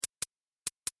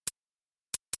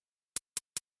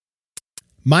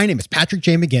My name is Patrick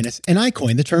J. McGinnis, and I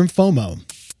coined the term FOMO.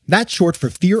 That's short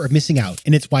for fear of missing out,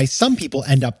 and it's why some people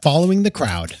end up following the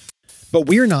crowd. But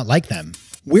we're not like them.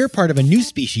 We're part of a new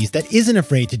species that isn't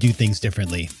afraid to do things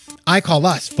differently. I call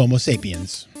us FOMO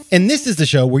sapiens. And this is the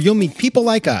show where you'll meet people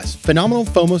like us, phenomenal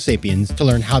FOMO sapiens, to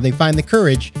learn how they find the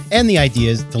courage and the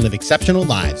ideas to live exceptional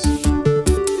lives.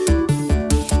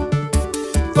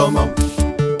 FOMO.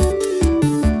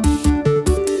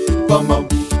 FOMO.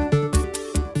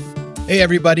 Hey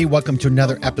everybody, welcome to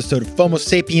another episode of FOMO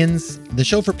Sapiens, the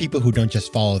show for people who don't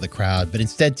just follow the crowd, but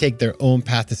instead take their own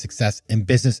path to success in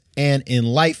business and in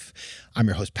life. I'm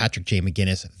your host, Patrick J.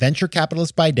 McGinnis, venture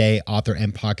capitalist by day, author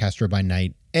and podcaster by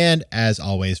night, and as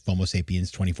always, FOMO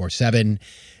Sapiens 24/7.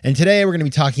 And today we're going to be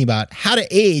talking about how to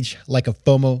age like a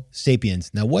FOMO Sapiens.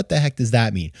 Now, what the heck does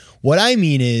that mean? What I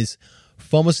mean is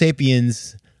FOMO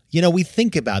Sapiens, we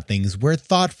think about things, we're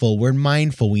thoughtful, we're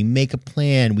mindful, we make a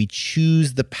plan, we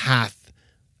choose the path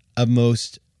of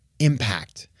most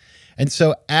impact. And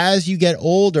so as you get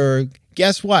older,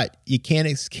 guess what? You can't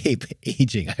escape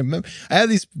aging. I have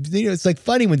these, it's like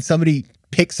funny when somebody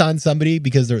picks on somebody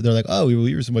because they're like, oh,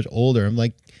 we were so much older. I'm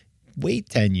like, wait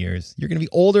 10 years. You're going to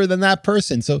be older than that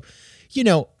person. So,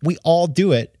 we all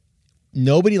do it.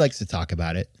 Nobody likes to talk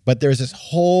about it, but there's this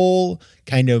whole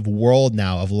kind of world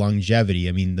now of longevity.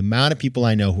 I mean, the amount of people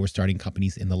I know who are starting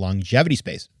companies in the longevity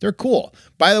space, they're cool.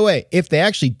 By the way, if they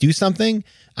actually do something,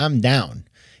 I'm down.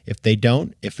 If they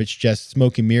don't, if it's just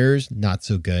smoke and mirrors, not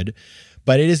so good.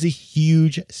 But it is a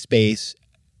huge space.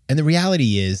 And the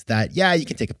reality is that, you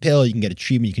can take a pill, you can get a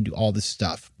treatment, you can do all this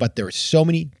stuff, but there are so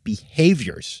many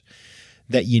behaviors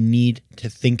that you need to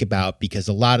think about, because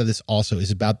a lot of this also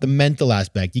is about the mental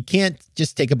aspect. You can't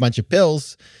just take a bunch of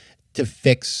pills to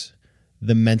fix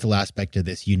the mental aspect of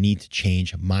this. You need to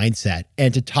change mindset.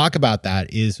 And to talk about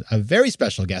that is a very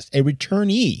special guest, a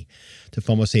returnee to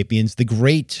FOMO Sapiens, the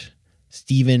great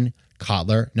Steven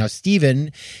Kotler. Now,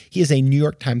 Steven, he is a New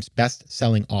York Times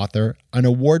best-selling author, an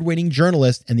award-winning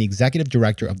journalist, and the executive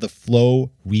director of the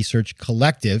Flow Research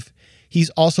Collective. He's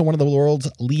also one of the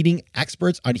world's leading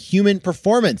experts on human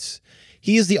performance.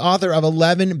 He is the author of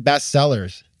 11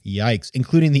 bestsellers, yikes,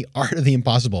 including The Art of the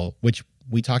Impossible, which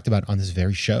we talked about on this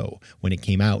very show when it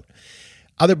came out.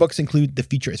 Other books include The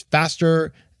Future is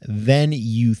Faster Than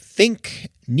You Think,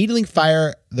 Needling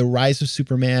Fire, The Rise of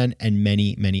Superman, and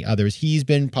many, many others. He's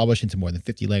been published into more than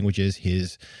 50 languages.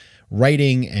 His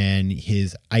writing and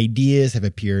his ideas have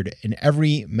appeared in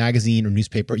every magazine or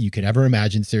newspaper you could ever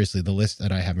imagine. Seriously, the list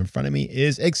that I have in front of me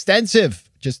is extensive.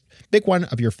 Just pick one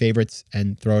of your favorites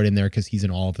and throw it in there because he's in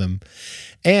all of them.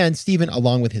 And Steven,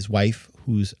 along with his wife,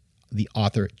 who's the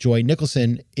author Joy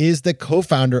Nicholson, is the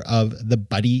co-founder of the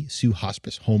Buddy Sue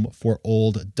Hospice Home for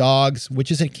Old Dogs,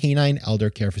 which is a canine elder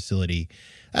care facility.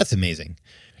 That's amazing.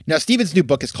 Now, Steven's new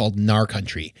book is called Nar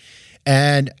Country.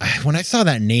 And when I saw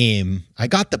that name, I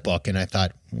got the book and I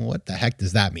thought, what the heck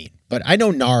does that mean? But I know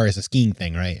NAR is a skiing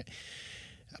thing, right?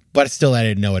 But still, I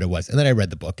didn't know what it was. And then I read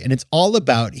the book, and it's all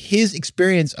about his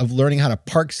experience of learning how to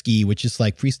park ski, which is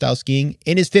like freestyle skiing,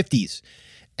 in his 50s.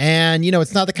 And,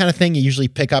 it's not the kind of thing you usually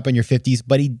pick up in your 50s,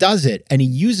 but he does it. And he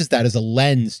uses that as a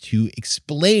lens to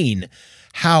explain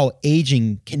how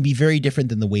aging can be very different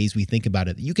than the ways we think about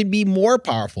it. You can be more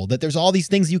powerful, that there's all these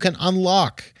things you can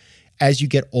unlock as you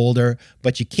get older,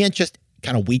 but you can't just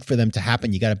kind of wait for them to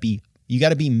happen. You got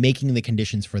to be making the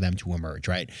conditions for them to emerge,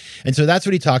 right? And so that's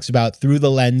what he talks about through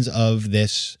the lens of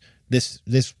this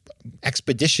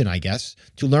expedition, I guess,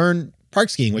 to learn park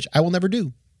skiing, which I will never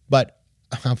do, but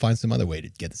I'll find some other way to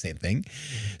get the same thing.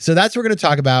 So that's what we're going to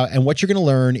talk about. And what you're going to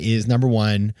learn is, number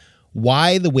one,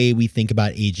 why the way we think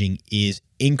about aging is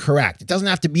incorrect. It doesn't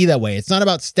have to be that way. It's not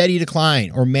about steady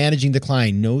decline or managing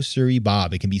decline. No, sirree,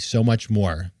 Bob. It can be so much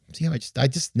more. See how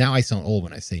now I sound old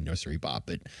when I say nursery Bob,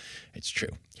 but it's true.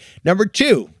 Number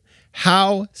two,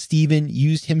 how Steven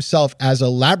used himself as a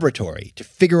laboratory to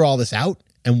figure all this out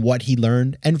and what he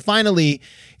learned. And finally,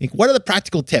 what are the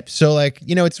practical tips? So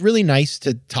it's really nice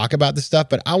to talk about this stuff,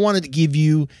 but I wanted to give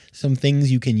you some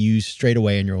things you can use straight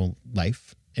away in your own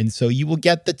life. And so you will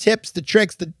get the tips, the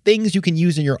tricks, the things you can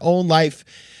use in your own life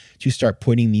to start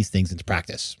putting these things into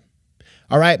practice.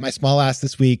 All right, my small ass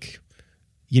this week,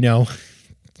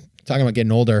 talking about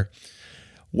getting older.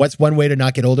 What's one way to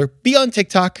not get older? Be on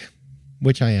TikTok,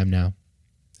 which I am now.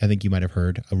 I think you might have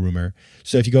heard a rumor.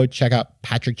 So if you go check out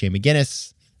Patrick J.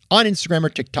 McGinnis on Instagram or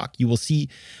TikTok, you will see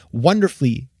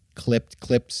wonderfully clipped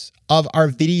clips of our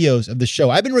videos of the show.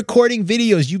 I've been recording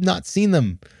videos. You've not seen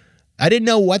them. I didn't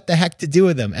know what the heck to do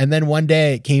with them. And then one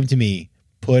day it came to me,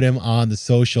 put them on the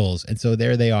socials. And so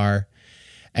there they are.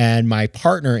 And my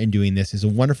partner in doing this is a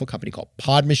wonderful company called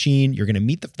Pod Machine. You're going to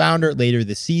meet the founder later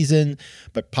this season,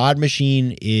 but Pod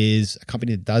Machine is a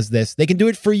company that does this. They can do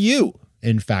it for you.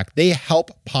 In fact, they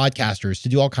help podcasters to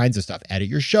do all kinds of stuff, edit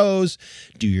your shows,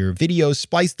 do your videos,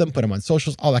 splice them, put them on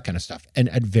socials, all that kind of stuff, and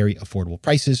at very affordable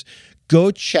prices.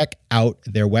 Go check out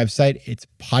their website. It's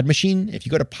Pod Machine. If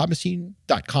you go to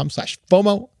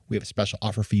podmachine.com/FOMO, we have a special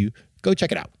offer for you. Go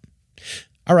check it out.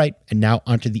 All right, and now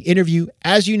onto the interview.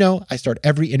 As you know, I start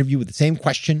every interview with the same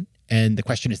question, and the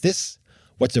question is this: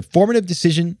 what's a formative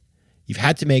decision you've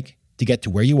had to make to get to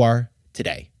where you are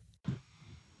today?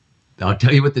 I'll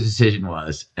tell you what the decision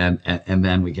was, and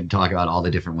then we can talk about all the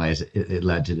different ways it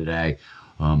led to today.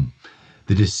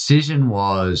 The decision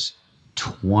was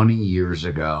 20 years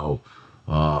ago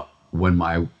when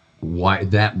my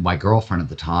girlfriend at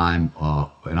the time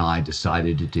and I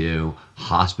decided to do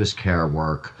hospice care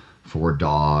work for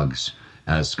dogs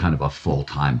as kind of a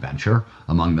full-time venture,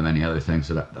 among the many other things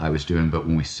that I was doing. But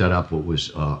when we set up what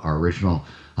was our original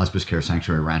hospice care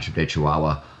sanctuary, Rancho de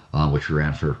Chihuahua, which we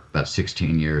ran for about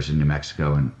 16 years in New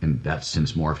Mexico, and that's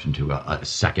since morphed into a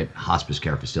second hospice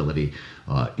care facility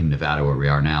in Nevada, where we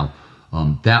are now.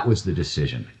 That was the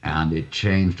decision, and it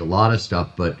changed a lot of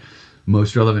stuff, but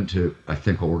most relevant to, I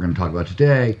think, what we're going to talk about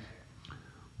today,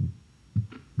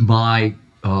 my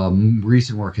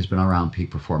recent work has been around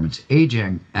peak performance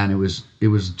aging, and it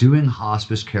was doing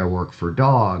hospice care work for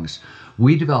dogs.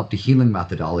 We developed a healing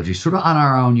methodology sort of on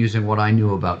our own, using what I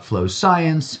knew about flow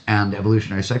science and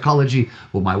evolutionary psychology,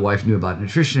 what my wife knew about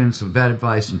nutrition, some vet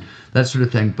advice and that sort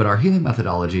of thing. But our healing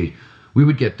methodology, we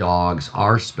would get dogs.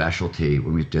 Our specialty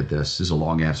when we did this is a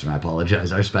long answer, and I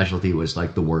apologize. Our specialty was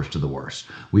like the worst of the worst.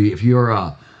 If you're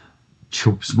a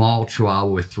small chihuahua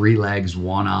with 3 legs,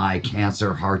 1 eye,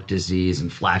 cancer, heart disease,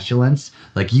 and flatulence,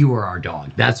 like, you were our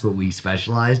dog. That's what we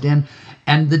specialized in.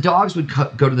 And the dogs would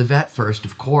go to the vet first,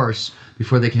 of course,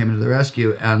 before they came into the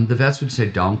rescue. And the vets would say,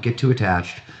 don't get too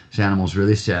attached. This animal's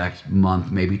really sick,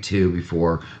 month, maybe 2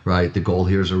 before, right? The goal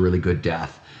here is a really good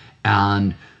death.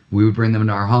 And we would bring them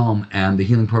into our home, and the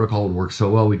healing protocol would work so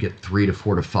well, we'd get 3 to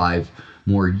 4 to 5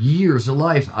 more years of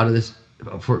life out of this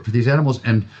for these animals.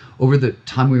 And over the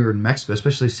time we were in Mexico,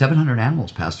 especially, 700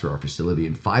 animals passed through our facility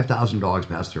and 5,000 dogs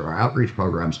passed through our outreach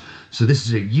programs. So this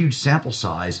is a huge sample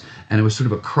size, and it was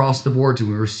sort of across the board. And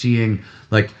we were seeing,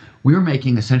 like, we were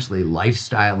making essentially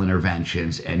lifestyle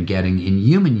interventions and getting in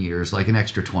human years like an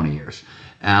extra 20 years.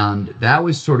 And that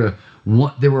was sort of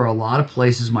there were a lot of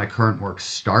places my current work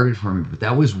started for me, but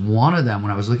that was one of them.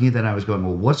 When I was looking at that, I was going,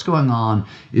 well, what's going on?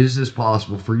 Is this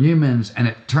possible for humans? And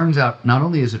it turns out not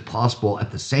only is it possible,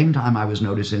 at the same time I was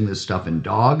noticing this stuff in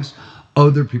dogs,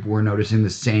 other people were noticing the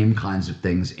same kinds of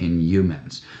things in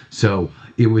humans. So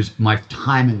my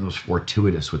timing was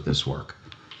fortuitous with this work.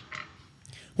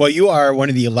 Well, you are one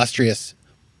of the illustrious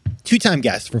 2-time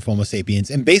guests for FOMO Sapiens,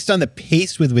 and based on the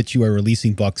pace with which you are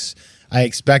releasing books, I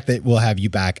expect that we'll have you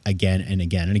back again and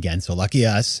again and again. So lucky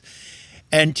us.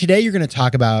 And today you're going to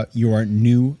talk about your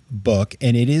new book,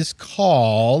 and it is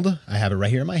called, I have it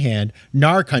right here in my hand,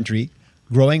 Nar Country,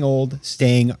 Growing Old,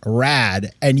 Staying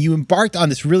Rad. And you embarked on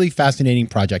this really fascinating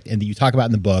project, and that you talk about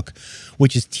in the book,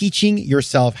 which is teaching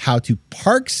yourself how to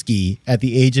park ski at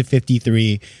the age of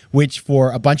 53, which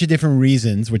for a bunch of different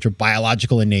reasons, which are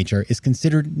biological in nature, is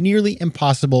considered nearly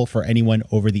impossible for anyone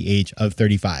over the age of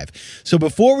 35. So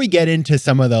before we get into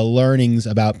some of the learnings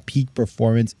about peak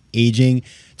performance aging,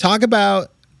 talk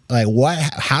about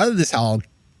how did this all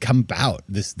come about,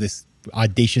 this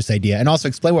audacious idea, and also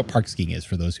explain what park skiing is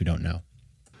for those who don't know.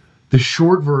 The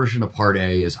short version of part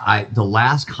A is the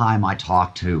last time I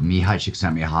talked to Mihai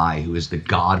Csikszentmihalyi, who is the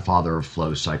godfather of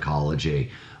flow psychology,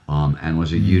 and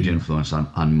was a huge influence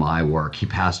on my work. He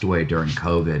passed away during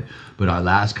COVID, but our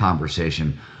last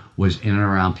conversation was in and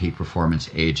around peak performance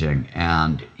aging,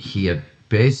 and he had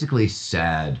basically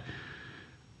said,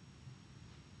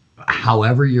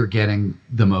 however you're getting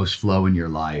the most flow in your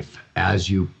life, as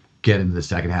you get into the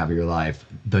second half of your life,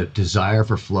 the desire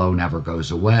for flow never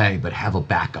goes away, but have a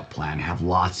backup plan, have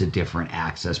lots of different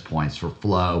access points for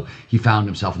flow. He found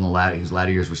himself in his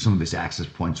latter years where some of his access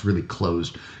points really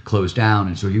closed down.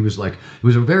 And so he was like, it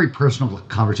was a very personal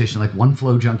conversation, like one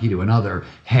flow junkie to another,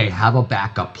 hey, have a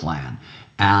backup plan.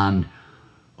 And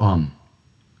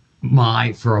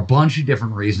for a bunch of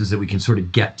different reasons that we can sort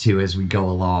of get to as we go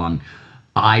along,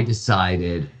 I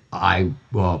decided my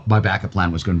backup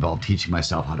plan was going to involve teaching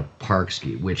myself how to park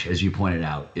ski, which, as you pointed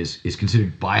out, is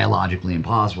considered biologically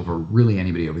impossible for really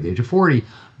anybody over the age of 40.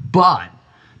 But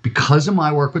because of my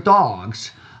work with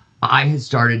dogs, I had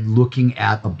started looking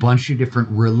at a bunch of different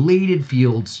related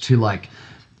fields to, like,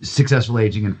 successful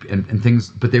aging and things,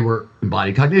 but they were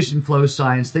embodied cognition, flow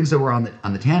science, things that were on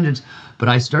the tangents. But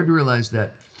I started to realize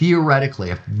that theoretically,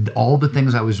 if all the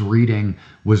things I was reading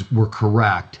were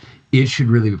correct, it should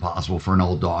really be possible for an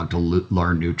old dog to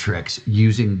learn new tricks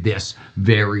using this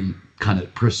very kind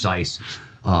of precise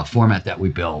format that we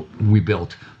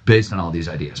built based on all these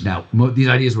ideas. Now, these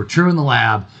ideas were true in the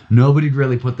lab. Nobody'd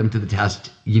really put them to the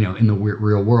test, in the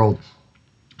real world.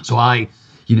 So I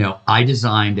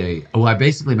designed I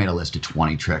basically made a list of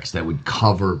 20 tricks that would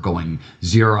cover going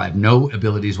zero. I have no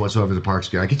abilities whatsoever as a park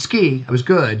skier. I could ski, I was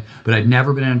good, but I'd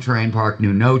never been in a terrain park,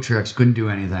 knew no tricks, couldn't do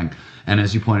anything. And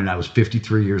as you pointed out, I was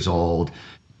 53 years old.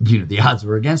 The odds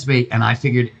were against me. And I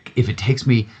figured if it takes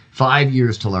me 5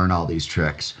 years to learn all these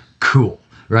tricks, cool,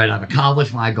 right? I've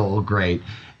accomplished my goal, great.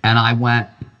 And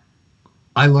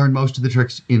I learned most of the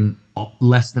tricks in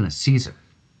less than a season.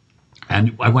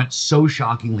 And I went so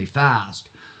shockingly fast.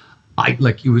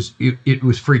 It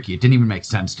was freaky. It didn't even make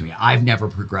sense to me. I've never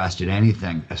progressed at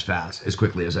anything as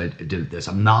quickly as I did at this.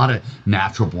 I'm not a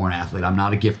natural born athlete. I'm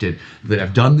not a gifted that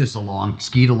I've done this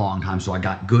skied a long time, so I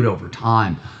got good over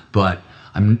time. But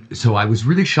so I was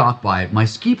really shocked by it. My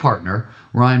ski partner,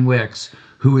 Ryan Wicks,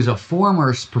 who is a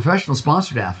former professional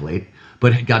sponsored athlete,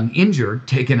 but had gotten injured,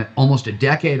 taken almost a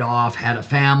decade off, had a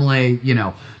family,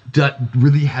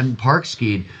 really hadn't park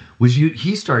skied,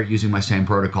 he started using my same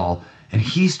protocol. And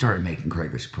he started making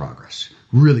crazy progress,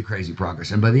 really crazy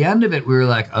progress. And by the end of it, we were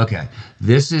like, okay,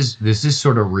 this is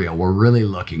sort of real. We're really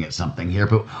looking at something here.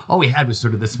 But all we had was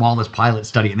sort of the smallest pilot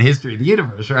study in the history of the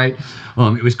universe, right?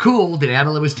 It was cool.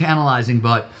 It was tantalizing.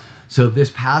 But so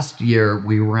this past year,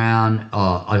 we ran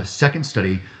a second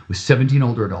study with 17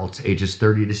 older adults, ages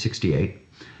 30 to 68.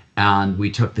 And we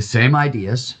took the same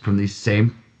ideas from these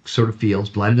same sort of fields,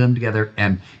 blended them together,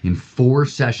 and in 4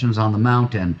 sessions on the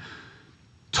mountain,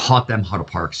 taught them how to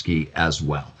park ski as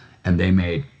well. And they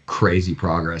made crazy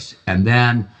progress. And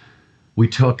then we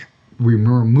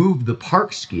removed the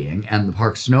park skiing and the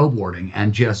park snowboarding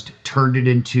and just turned it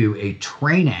into a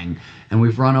training. And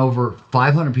we've run over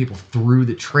 500 people through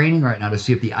the training right now to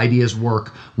see if the ideas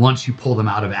work once you pull them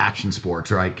out of action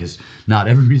sports, right? Because not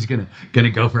everybody's gonna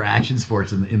go for action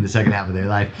sports in the second half of their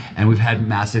life. And we've had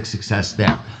massive success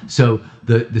there. So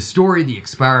the story, the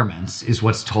experiments, is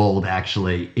what's told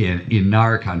actually in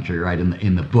our country, right?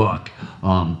 In the book.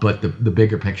 But the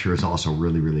bigger picture is also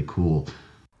really, really cool.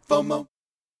 FOMO.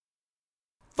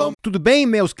 Tudo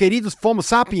bem, meus queridos Fomo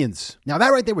sapiens? Now that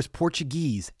right there was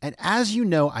Portuguese, and as you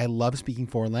know, I love speaking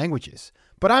foreign languages.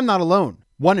 But I'm not alone.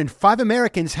 1 in 5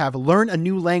 Americans have learned a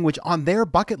new language on their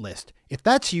bucket list. If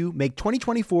that's you, make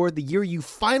 2024 the year you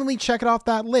finally check it off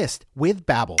that list with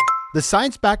Babbel, the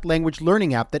science-backed language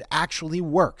learning app that actually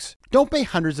works. Don't pay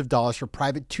hundreds of dollars for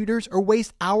private tutors or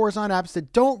waste hours on apps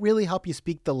that don't really help you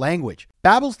speak the language.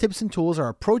 Babbel's tips and tools are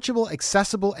approachable,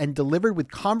 accessible, and delivered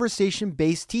with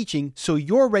conversation-based teaching so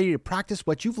you're ready to practice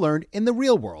what you've learned in the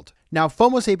real world. Now,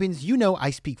 FOMO Sapiens, you know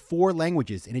I speak 4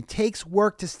 languages, and it takes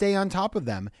work to stay on top of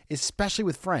them, especially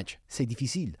with French. C'est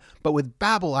difficile. But with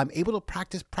Babbel, I'm able to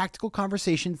practice practical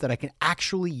conversations that I can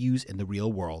actually use in the real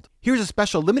world. Here's a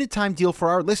special limited-time deal for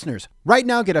our listeners. Right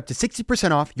now, get up to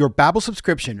 60% off your Babbel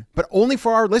subscription, but only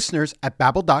for our listeners at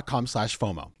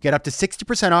babbel.com/FOMO. Get up to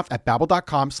 60% off at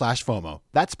babbel.com/FOMO.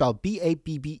 That's spelled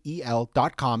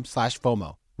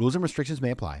BABBEL.com/FOMO. Rules and restrictions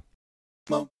may apply.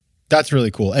 That's really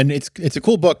cool. And it's a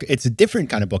cool book. It's a different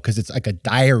kind of book because it's like a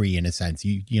diary in a sense.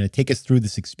 You take us through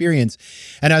this experience.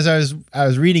 And as I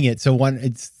was reading it,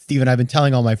 Stephen, I've been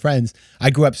telling all my friends, I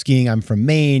grew up skiing. I'm from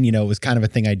Maine. It was kind of a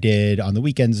thing I did on the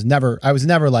weekends. I was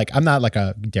never like, I'm not like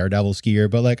a daredevil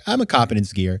skier, but like I'm a competent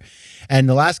skier. And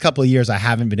the last couple of years, I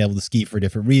haven't been able to ski for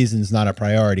different reasons, not a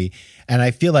priority. And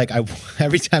I feel like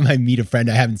every time I meet a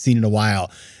friend I haven't seen in a while,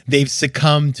 they've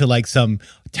succumbed to like some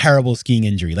terrible skiing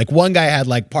injury. Like one guy had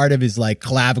like part of his like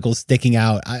clavicle sticking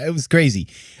out. It was crazy.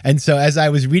 And so as I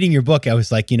was reading your book, I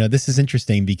was like, this is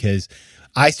interesting because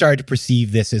I started to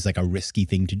perceive this as like a risky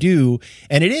thing to do.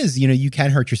 And it is, you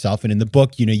can hurt yourself. And in the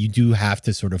book, you do have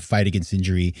to sort of fight against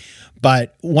injury.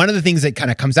 But one of the things that kind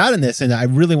of comes out in this, and I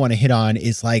really want to hit on,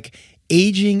 is like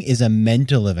aging is a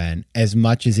mental event as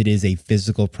much as it is a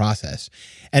physical process.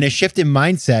 And a shift in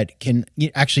mindset can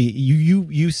actually,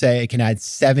 you say it can add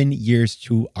 7 years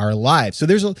to our lives. So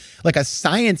there's a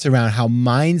science around how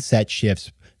mindset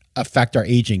shifts affect our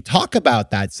aging. Talk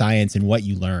about that science and what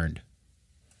you learned.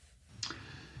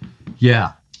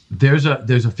 Yeah, there's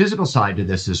a physical side to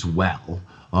this as well,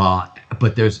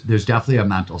 but there's definitely a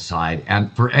mental side.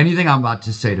 And for anything I'm about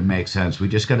to say to make sense, we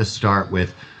just got to start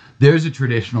with there's a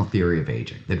traditional theory of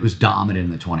aging that was dominant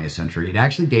in the 20th century. It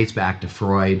actually dates back to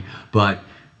Freud, but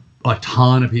a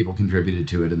ton of people contributed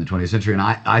to it in the 20th century. And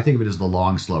I think of it as the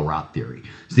long, slow rot theory.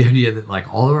 It's the idea that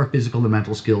like all of our physical and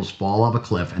mental skills fall off a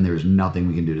cliff and there's nothing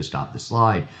we can do to stop the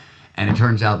slide. And it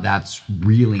turns out that's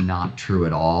really not true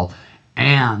at all.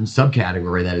 And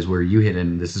subcategory, that is where you hit,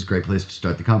 and this is a great place to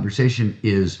start the conversation,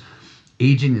 is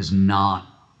aging is not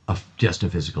just a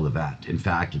physical event. In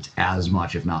fact, it's as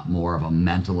much, if not more, of a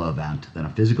mental event than a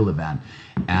physical event.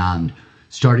 And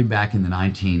starting back in the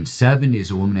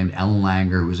 1970s, a woman named Ellen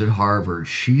Langer, who was at Harvard,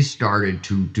 she started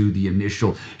to do the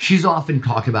initial, she's often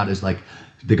talked about as like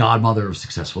the godmother of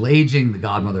successful aging, the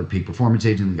godmother of peak performance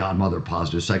aging, the godmother of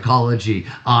positive psychology,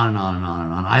 on and on and on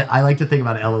and on. I like to think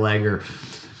about Ellen Langer.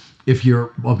 If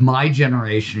you're of my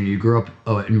generation and you grew up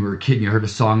and you were a kid and you heard a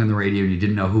song on the radio and you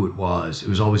didn't know who it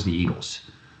was always the Eagles.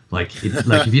 Like if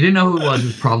you didn't know who it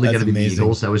was probably going to be the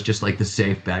Eagles. That was just like the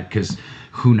safe bet because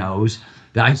who knows?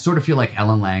 I sort of feel like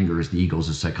Ellen Langer is the Eagles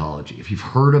of psychology. If you've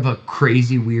heard of a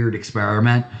crazy, weird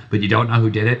experiment, but you don't know who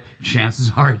did it,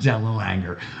 chances are it's Ellen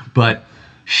Langer. But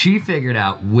she figured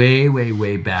out way, way,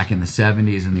 way back in the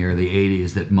 70s and the early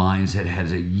 80s that mindset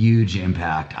has a huge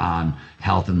impact on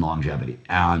health and longevity.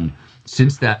 And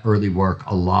since that early work,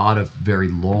 a lot of very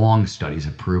long studies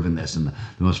have proven this. And the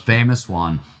most famous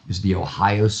one is the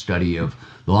Ohio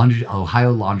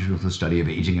longitudinal study of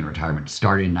aging and retirement. It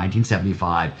started in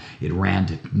 1975. It ran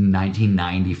to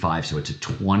 1995. So it's a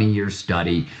 20-year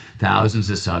study, thousands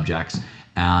of subjects.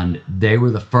 And they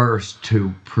were the first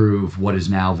to prove what is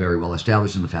now very well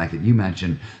established in the fact that you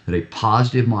mentioned, that a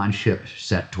positive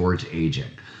mindset towards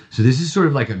aging. So this is sort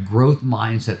of like a growth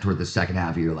mindset toward the second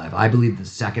half of your life. I believe the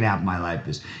second half of my life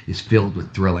is filled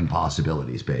with thrilling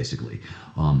possibilities, basically.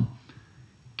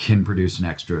 Can produce an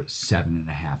extra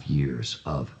 7.5 years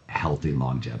of healthy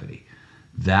longevity.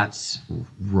 That's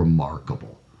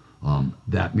remarkable.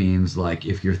 That means like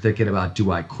if you're thinking about,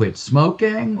 do I quit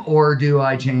smoking or do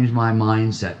I change my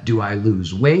mindset? Do I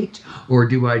lose weight or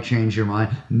do I change your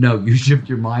mind? No, you shift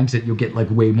your mindset, you'll get like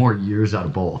way more years out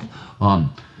of both.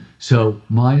 So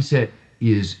mindset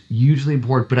is hugely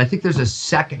important, but I think there's a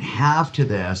second half to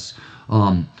this.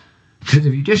 Because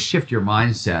if you just shift your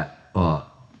mindset,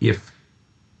 if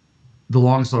the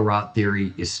long, slow rot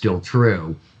theory is still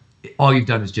true, all you've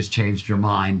done is just changed your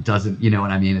mind. Doesn't, you know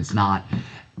what I mean? It's not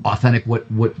authentic. What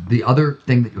the other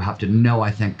thing that you have to know,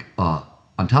 I think, on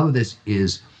top of this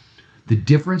is the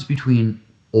difference between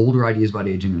older ideas about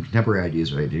aging and contemporary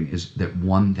ideas about aging is that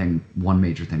one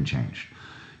major thing changed.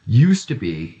 Used to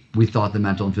be, we thought the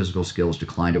mental and physical skills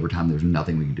declined over time. There's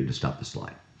nothing we can do to stop the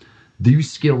slide.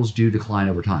 These skills do decline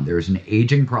over time. There is an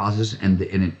aging process, and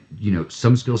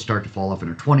some skills start to fall off in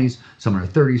our 20s, some in our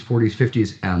 30s, 40s,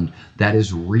 50s, and that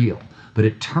is real. But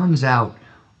it turns out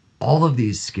all of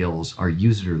these skills are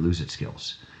use it or lose it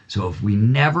skills. So if we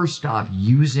never stop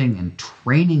using and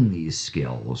training these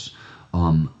skills,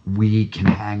 we can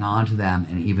hang on to them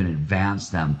and even advance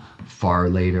them far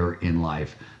later in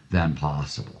life than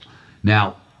possible.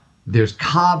 Now, there's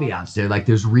caveats there, like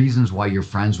there's reasons why your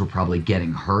friends were probably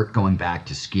getting hurt going back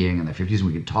to skiing in the 50s. And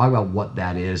we can talk about what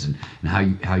that is and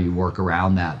how you work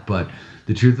around that. But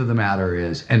the truth of the matter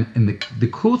is, and the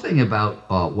cool thing about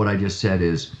what I just said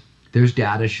is there's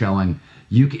data showing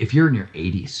if you're in your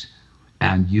 80s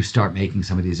and you start making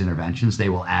some of these interventions,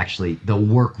 they'll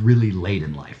work really late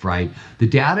in life, right? The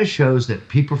data shows that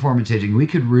peak performance aging, we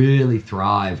could really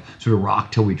thrive, sort of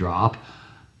rock till we drop,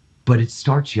 but it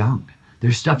starts young.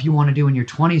 There's stuff you want to do in your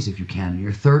 20s if you can, in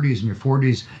your 30s, in your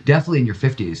 40s, definitely in your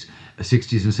 50s,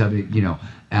 60s and 70s,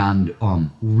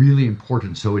 and really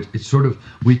important. So it's sort of,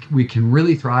 we can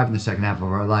really thrive in the second half of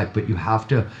our life, but you're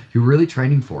really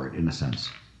training for it in a sense.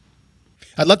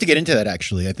 I'd love to get into that,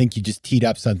 actually. I think you just teed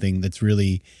up something that's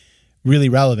really, really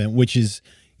relevant, which is,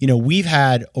 we've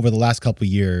had over the last couple of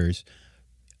years,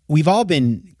 we've all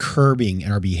been curbing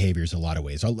in our behaviors in a lot of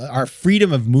ways. Our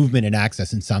freedom of movement and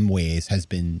access in some ways has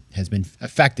been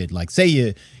affected. Like say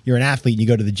you're an athlete and you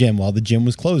go to the gym, well, the gym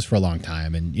was closed for a long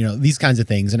time and these kinds of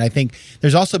things. And I think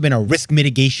there's also been a risk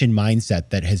mitigation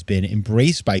mindset that has been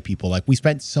embraced by people. Like we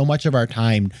spent so much of our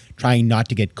time trying not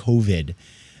to get COVID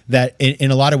that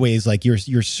in a lot of ways, like you're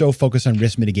so focused on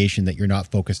risk mitigation that you're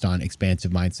not focused on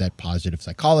expansive mindset, positive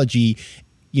psychology,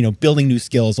 building new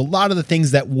skills, a lot of the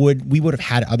things that we would have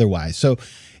had otherwise. So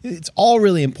it's all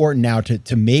really important now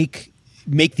to make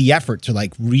the effort to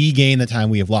like regain the time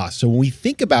we have lost. So when we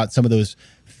think about some of those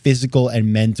physical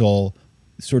and mental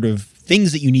sort of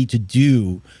things that you need to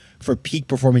do for peak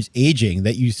performance aging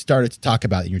that you started to talk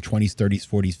about in your 20s, 30s,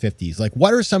 40s, 50s, like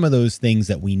what are some of those things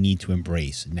that we need to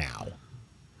embrace now?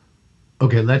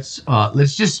 Okay, let's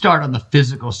just start on the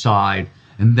physical side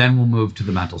and then we'll move to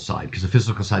the mental side, because the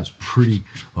physical side's pretty,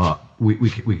 we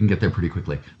can get there pretty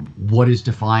quickly. What is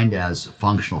defined as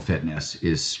functional fitness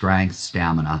is strength,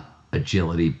 stamina,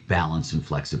 agility, balance, and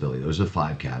flexibility. Those are the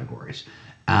 5 categories.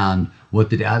 And what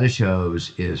the data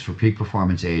shows is for peak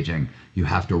performance aging, you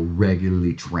have to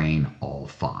regularly train all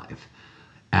 5.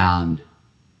 And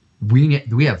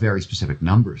we have very specific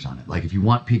numbers on it. Like if you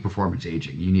want peak performance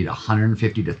aging, you need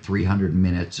 150 to 300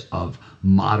 minutes of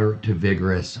moderate to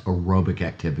vigorous aerobic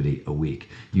activity a week.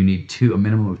 You need a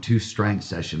minimum of 2 strength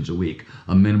sessions a week,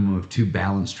 a minimum of 2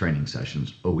 balance training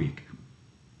sessions a week.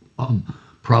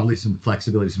 Probably some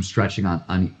flexibility, some stretching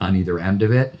on either end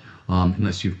of it,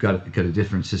 unless you've got a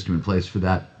different system in place for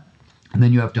that. And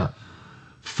then you have to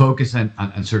focus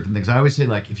on certain things. I always say,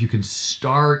 like, if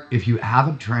you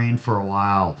haven't trained for a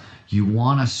while, you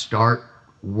want to start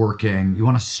working, you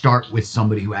want to start with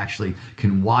somebody who actually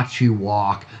can watch you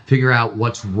walk, figure out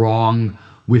what's wrong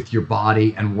with your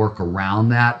body and work around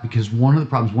that. Because one of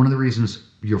the reasons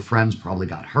your friends probably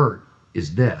got hurt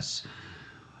is this.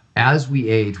 As we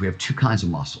age, we have 2 kinds of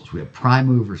muscles. We have prime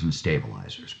movers and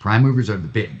stabilizers. Prime movers are the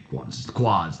big ones, the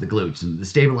quads, the glutes, and the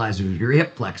stabilizers are your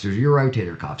hip flexors, your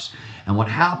rotator cuffs. And what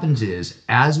happens is,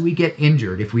 as we get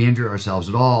injured, if we injure ourselves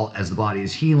at all, as the body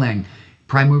is healing,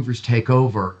 prime movers take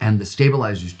over and the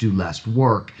stabilizers do less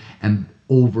work. And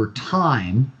over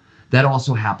time, that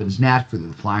also happens naturally.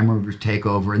 The prime movers take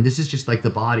over, and this is just like the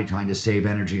body trying to save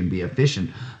energy and be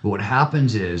efficient. But what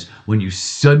happens is when you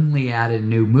suddenly add in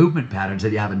new movement patterns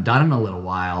that you haven't done in a little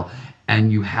while, and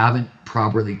you haven't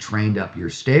properly trained up your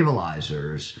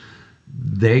stabilizers,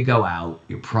 they go out,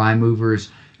 your prime movers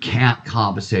can't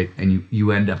compensate, and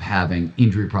you end up having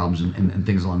injury problems and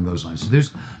things along those lines. So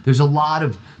there's a lot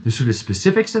of, there's sort of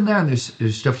specifics in there, and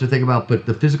there's stuff to think about, but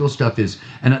the physical stuff is,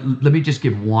 and let me just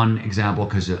give one example,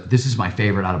 because this is my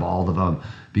favorite out of all of them,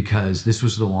 because this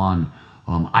was the one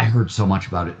I heard so much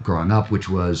about it growing up, which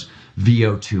was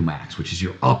VO2 max, which is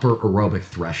your upper aerobic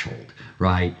threshold,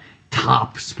 right?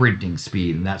 Top sprinting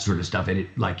speed and that sort of stuff. And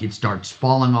it starts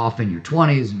falling off in your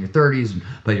 20s and your 30s, and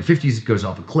by your 50s it goes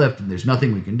off a cliff and there's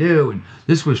nothing we can do. And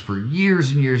this was for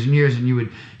years and years and years. And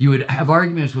you would have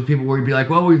arguments with people where you'd be like,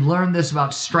 well, we've learned this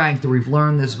about strength, or we've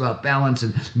learned this about balance,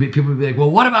 and people would be like,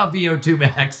 well, what about VO2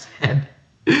 max? And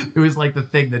it was like the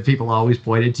thing that people always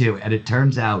pointed to. And it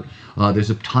turns out there's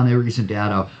a ton of recent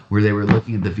data where they were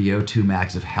looking at the VO2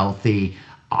 max of healthy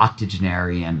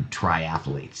octogenarian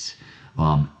triathletes.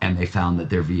 And they found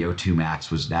that their VO2 max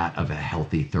was that of a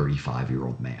healthy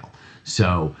 35-year-old male.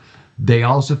 So they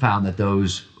also found that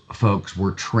those folks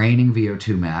were training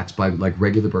VO2 max by like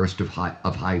regular bursts of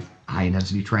high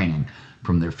intensity training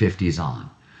from their 50s on.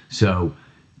 So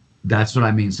that's what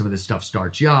I mean. Some of this stuff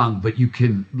starts young, but you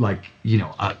can, like, you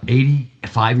know, a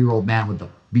 85-year-old man with the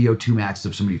VO2 max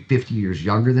of somebody 50 years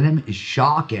younger than him is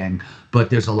shocking, but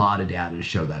there's a lot of data to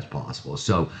show that's possible.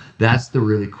 So that's the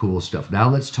really cool stuff. Now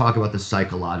let's talk about the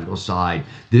psychological side.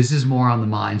 This is more on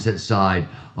the mindset side.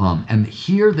 And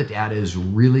here the data is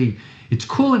really, it's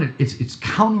cool, and it's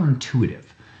counterintuitive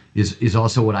is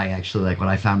also what I actually like. What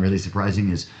I found really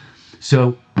surprising is,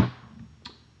 so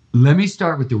let me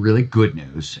start with the really good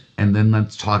news, and then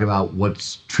let's talk about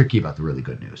what's tricky about the really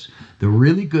good news. The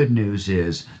really good news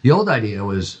is, the old idea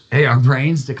was, hey, our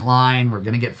brains decline, we're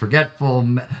going to get forgetful,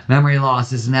 memory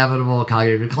loss is inevitable,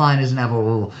 cognitive decline is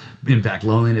inevitable. In fact,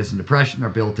 loneliness and depression are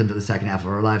built into the second half of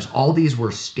our lives. All these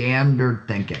were standard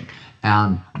thinking,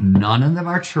 and none of them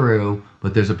are true,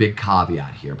 but there's a big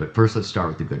caveat here. But first, let's start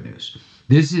with the good news.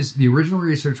 The original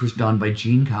research was done by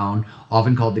Gene Cohn,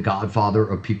 often called the godfather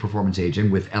of peak performance aging,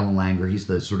 with Ellen Langer. He's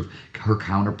the sort of her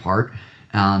counterpart.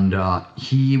 And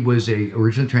he was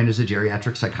originally trained as a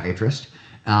geriatric psychiatrist,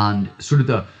 and sort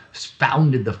of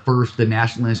founded the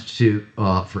National Institute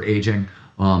for Aging.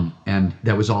 And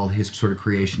that was all his sort of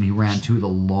creation. He ran 2 of the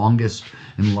longest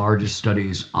and largest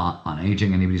studies on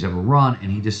aging anybody's ever run.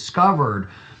 And he discovered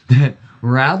that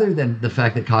rather than the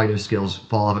fact that cognitive skills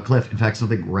fall off a cliff, in fact,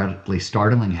 something radically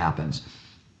startling happens.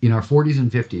 In our 40s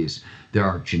and 50s, there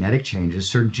are genetic changes.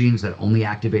 Certain genes that only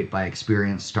activate by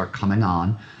experience start coming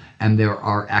on, and there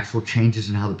are actual changes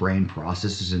in how the brain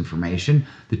processes information.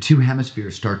 The 2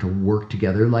 hemispheres start to work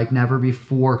together like never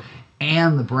before,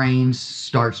 and the brain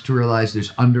starts to realize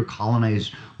there's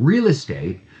under-colonized real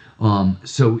estate,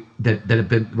 so that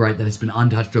has been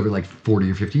untouched over like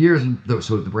 40 or 50 years, and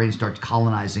so the brain starts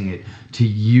colonizing it to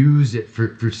use it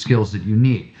for skills that you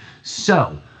need.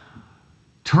 So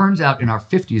turns out in our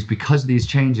 50s, because of these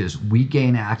changes, we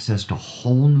gain access to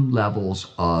whole new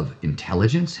levels of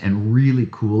intelligence and really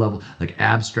cool levels, like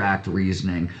abstract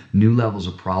reasoning, new levels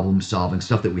of problem solving,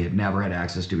 stuff that we had never had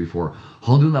access to before.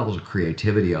 Whole new levels of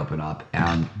creativity open up.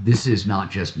 And this is not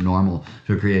just normal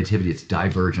for creativity, it's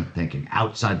divergent thinking,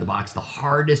 outside the box. The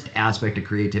hardest aspect of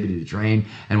creativity to train,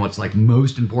 and what's like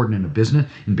most important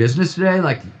in business today,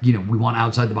 like, we want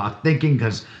outside the box thinking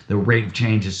because the rate of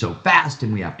change is so fast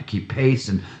and we have to keep pace.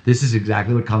 And this is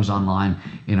exactly what comes online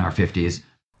in our 50s.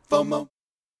 FOMO.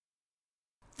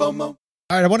 All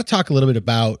right, I want to talk a little bit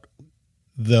about,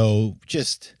 though,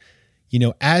 just,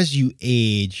 as you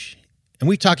age, and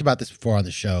we've talked about this before on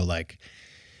the show, like,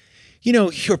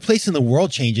 your place in the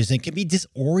world changes and it can be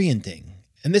disorienting.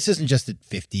 And this isn't just at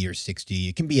 50 or 60,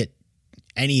 it can be at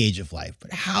any age of life.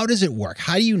 But how does it work?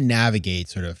 How do you navigate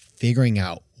sort of figuring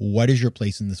out what is your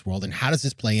place in this world, and how does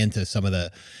this play into some of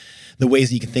the ways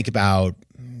that you can think about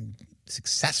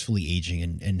successfully aging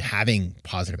and having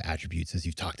positive attributes, as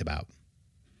you've talked about?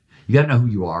 You got to know who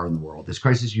you are in the world. This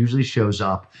crisis usually shows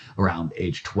up around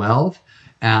age 12.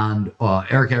 And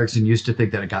Eric Erickson used to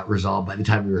think that it got resolved by the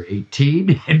time we were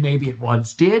 18, and maybe it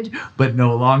once did, but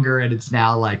no longer. And it's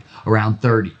now like around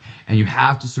 30. And you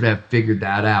have to sort of have figured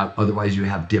that out. Otherwise, you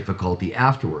have difficulty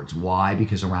afterwards. Why?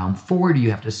 Because around 40,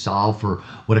 you have to solve for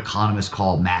what economists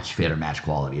call match fit or match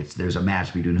quality. There's a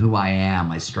match between who I am,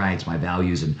 my strengths, my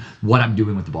values, and what I'm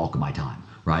doing with the bulk of my time,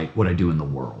 right? What I do in the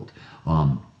world.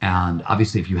 And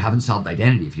obviously, if you haven't solved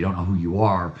identity, if you don't know who you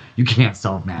are, you can't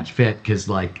solve match fit, because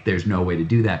there's no way to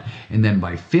do that. And then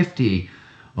by 50,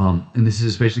 and this is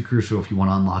especially crucial if you want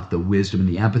to unlock the wisdom and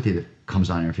the empathy that comes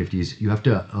on in your 50s, you have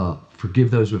to forgive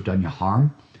those who have done you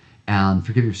harm and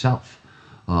forgive yourself.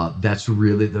 That's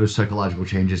really those psychological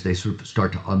changes. They sort of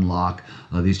start to unlock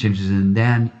these changes. And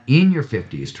then in your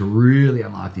 50s, to really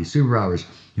unlock these superpowers,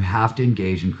 you have to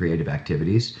engage in creative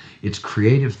activities. It's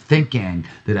creative thinking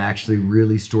that actually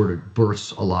really sort of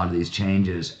bursts a lot of these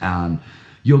changes. And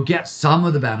you'll get some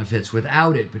of the benefits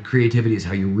without it, but creativity is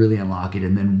how you really unlock it.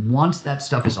 And then once that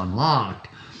stuff is unlocked,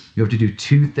 you have to do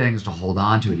two things to hold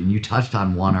on to it. And you touched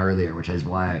on one earlier, which is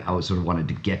why I sort of wanted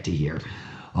to get to here.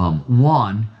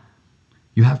 One,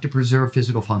 you have to preserve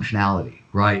physical functionality,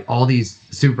 right? All these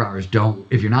superpowers don't,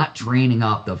 if you're not training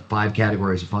up the 5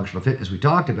 categories of functional fitness we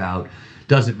talked about,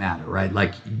 doesn't matter, right?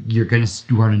 Like, you're going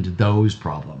to run into those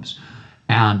problems.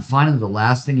 And finally, the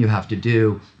last thing you have to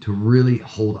do to really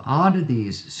hold on to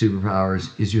these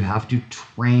superpowers is you have to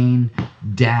train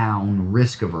down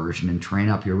risk aversion and train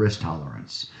up your risk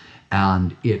tolerance.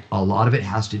 And a lot of it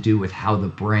has to do with how the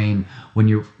brain, when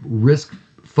you're risk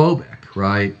phobic,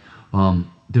 right?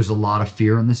 There's a lot of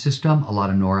fear in the system, a lot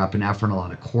of norepinephrine, a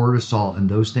lot of cortisol, and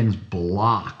those things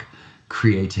block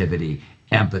creativity,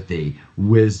 empathy,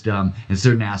 wisdom, and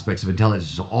certain aspects of intelligence.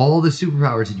 So all the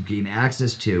superpowers that you gain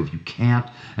access to, if you can't,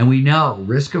 and we know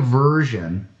risk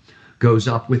aversion goes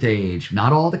up with age,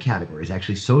 not all the categories,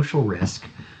 actually social risk.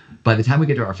 By the time we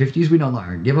get to our 50s, we no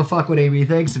longer give a fuck what Amy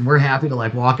thinks, and we're happy to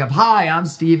walk up, hi, I'm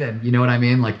Steven. You know what I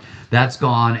mean? That's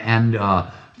gone. And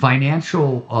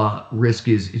financial risk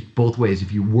is both ways.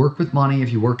 If you work with money,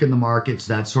 if you work in the markets,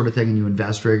 that sort of thing, and you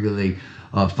invest regularly,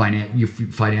 your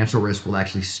financial risk will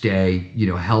actually stay,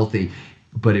 healthy.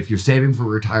 But if you're saving for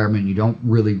retirement, you don't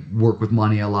really work with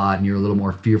money a lot, and you're a little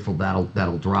more fearful,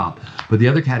 that'll drop. But the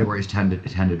other categories tend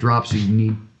to drop, so you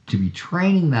need to be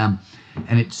training them,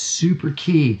 and it's super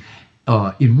key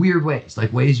in weird ways,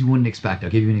 like ways you wouldn't expect.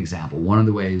 I'll give you an example. One of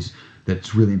the ways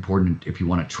that's really important if you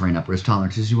want to train up risk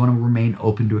tolerance is you want to remain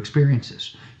open to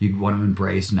experiences. You want to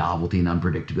embrace novelty and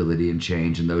unpredictability and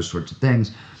change and those sorts of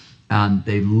things. And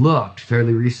they looked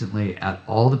fairly recently at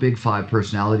all the big 5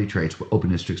 personality traits, where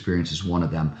openness to experience is one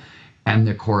of them, and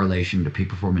their correlation to peak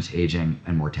performance, aging,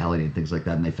 and mortality and things like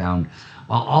that. And they found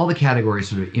while all the categories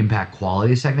sort of impact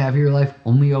quality the second half of your life,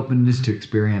 only openness to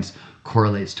experience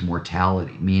correlates to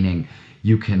mortality, meaning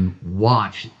you can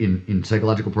watch in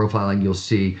psychological profiling, you'll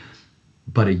see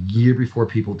but a year before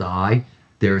people die,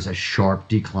 there's a sharp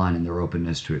decline in their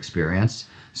openness to experience.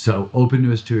 So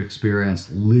openness to experience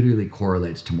literally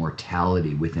correlates to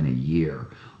mortality within a year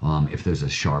if there's a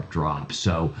sharp drop.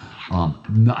 So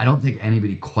I don't think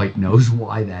anybody quite knows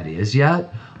why that is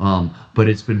yet, but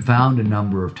it's been found a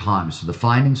number of times. So the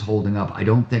findings holding up. I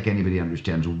don't think anybody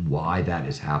understands why that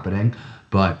is happening.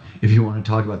 But if you want to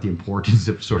talk about the importance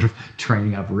of sort of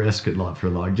training up risk for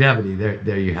longevity,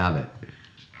 there you have it.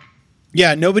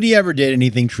 Yeah, nobody ever did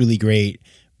anything truly great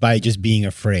by just being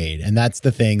afraid. And that's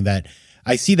the thing that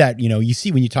I see that, you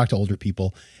see when you talk to older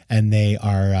people and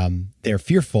they're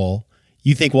fearful,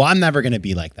 you think, well, I'm never going to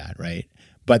be like that, right?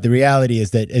 But the reality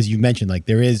is that, as you mentioned,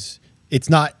 there is it's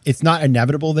not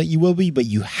inevitable that you will be, but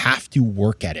you have to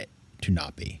work at it to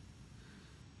not be.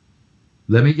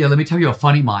 Let me tell you a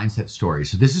funny mindset story.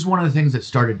 So this is one of the things that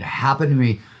started to happen to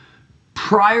me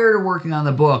prior to working on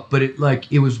the book, but it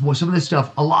was some of this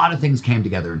stuff, a lot of things came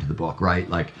together into the book, right?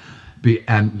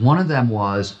 And one of them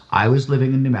was I was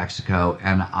living in New Mexico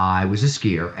and I was a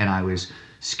skier and I was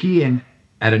skiing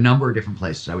at a number of different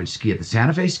places. I would ski at the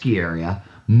Santa Fe ski area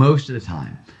most of the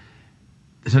time.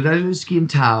 Sometimes I would ski in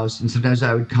Taos, and sometimes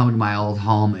I would come to my old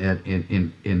home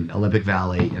in Olympic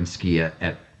Valley and ski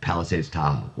at Palisades,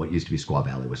 Tahoe. What used to be Squaw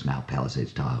Valley was now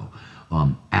Palisades, Tahoe.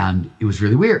 And it was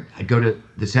really weird. I'd go to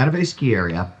the Santa Fe ski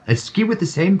area. I'd ski with the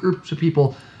same groups of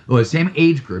people, or the same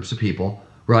age groups of people,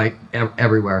 right,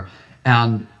 everywhere.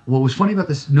 And what was funny about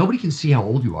this, nobody can see how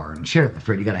old you are in chairlift,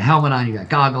 right? You got a helmet on, you got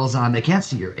goggles on, they can't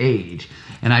see your age.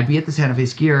 And I'd be at the Santa Fe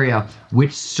ski area,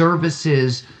 which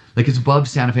services, it's above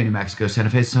Santa Fe, New Mexico. Santa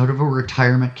Fe is sort of a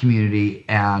retirement community,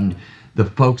 and the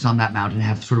folks on that mountain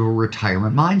have sort of a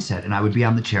retirement mindset. And I would be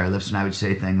on the chairlifts and I would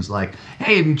say things like,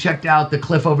 hey, have you checked out the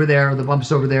cliff over there, the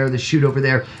bumps over there, the chute over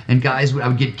there? And guys, I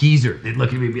would get geezer. They'd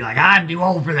look at me and be like, I'm too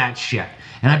old for that shit.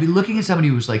 And I'd be looking at somebody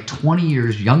who was 20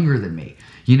 years younger than me,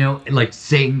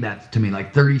 saying that to me,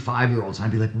 35-year-olds. And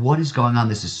I'd be like, what is going on?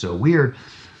 This is so weird.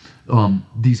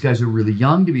 These guys are really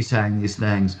young to be saying these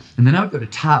things. And then I would go to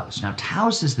Taos. Now,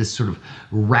 Taos is this sort of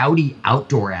rowdy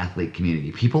outdoor athlete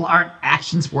community. People aren't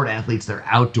action sport athletes, they're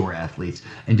outdoor athletes.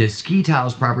 And to ski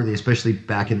Taos properly, especially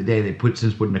back in the day, they put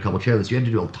in a couple chairlifts, you had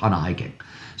to do a ton of hiking.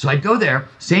 So I'd go there,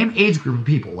 same age group of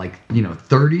people,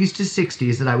 30s to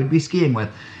 60s that I would be skiing with.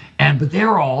 But they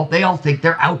all think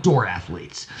they're outdoor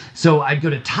athletes. So I'd go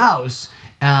to Taos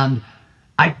and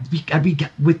I'd be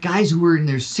with guys who were in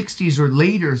their 60s or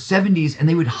later 70s, and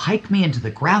they would hike me into the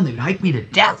ground. They would hike me to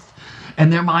death.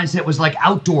 And their mindset was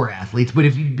outdoor athletes. But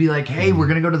if you'd be like, hey, we're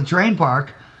going to go to the terrain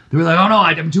park, they were like, oh no,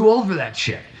 I'm too old for that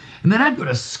shit. And then I'd go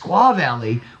to Squaw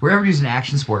Valley, where everybody's an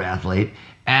action sport athlete,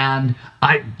 and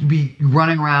I'd be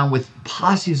running around with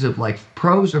posses of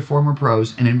pros or former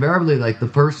pros, and invariably the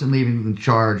first in leaving the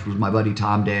charge was my buddy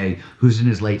Tom Day, who's in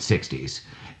his late 60s.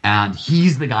 And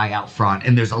he's the guy out front,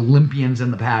 and there's Olympians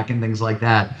in the pack and things like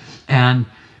that. And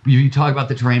you talk about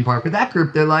the terrain park with that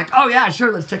group, they're like, oh yeah,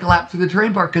 sure, let's take a lap through the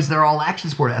terrain park, because they're all action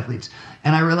sport athletes.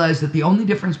 And I realized that the only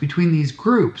difference between these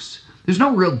groups, there's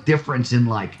no real difference in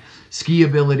ski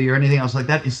ability or anything else like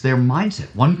that. It's their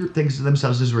mindset. One group thinks of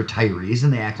themselves as retirees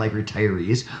and they act like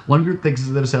retirees. One group thinks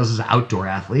of themselves as outdoor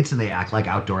athletes and they act like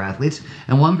outdoor athletes.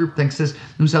 And one group thinks of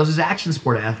themselves as action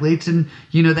sport athletes and,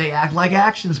 they act like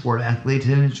action sport athletes.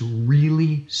 And it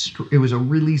was a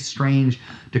really strange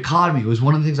dichotomy. It was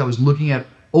one of the things I was looking at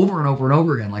over and over and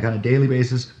over again, on a daily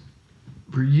basis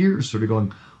for years, sort of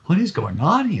going, what is going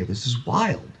on here? This is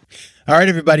wild. All right,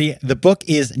 everybody. The book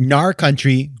is Gnar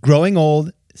Country, Growing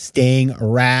Old, Staying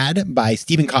Rad by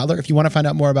Steven Kotler. If you want to find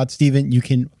out more about Steven, you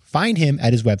can find him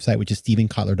at his website, which is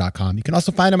stevenkotler.com. You can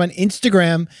also find him on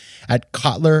Instagram at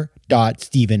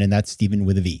kotler.steven, and that's Steven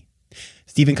with a V.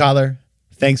 Steven Kotler,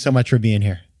 thanks so much for being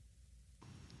here.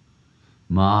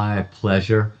 My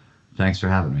pleasure. Thanks for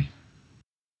having me.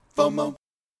 FOMO.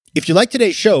 If you like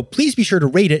today's show, please be sure to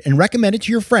rate it and recommend it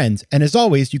to your friends. And as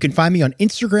always, you can find me on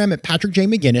Instagram at Patrick J.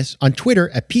 McGinnis, on Twitter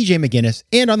at PJ McGinnis,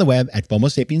 and on the web at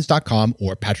FOMOSapiens.com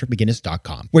or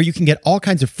PatrickMcGinnis.com, where you can get all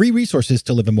kinds of free resources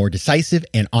to live a more decisive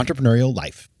and entrepreneurial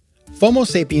life. FOMO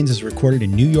Sapiens is recorded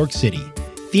in New York City.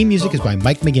 Theme music is by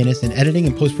Mike McGinnis, and editing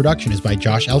and post-production is by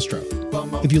Josh Elstro.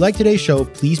 If you like today's show,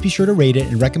 please be sure to rate it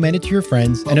and recommend it to your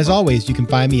friends. And as always, you can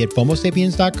find me at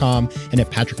FOMOSapiens.com and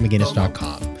at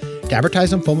PatrickMcGinnis.com. To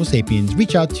advertise on FOMO Sapiens,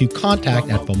 reach out to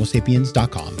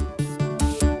contact@FOMOSapiens.com.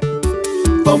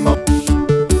 FOMO.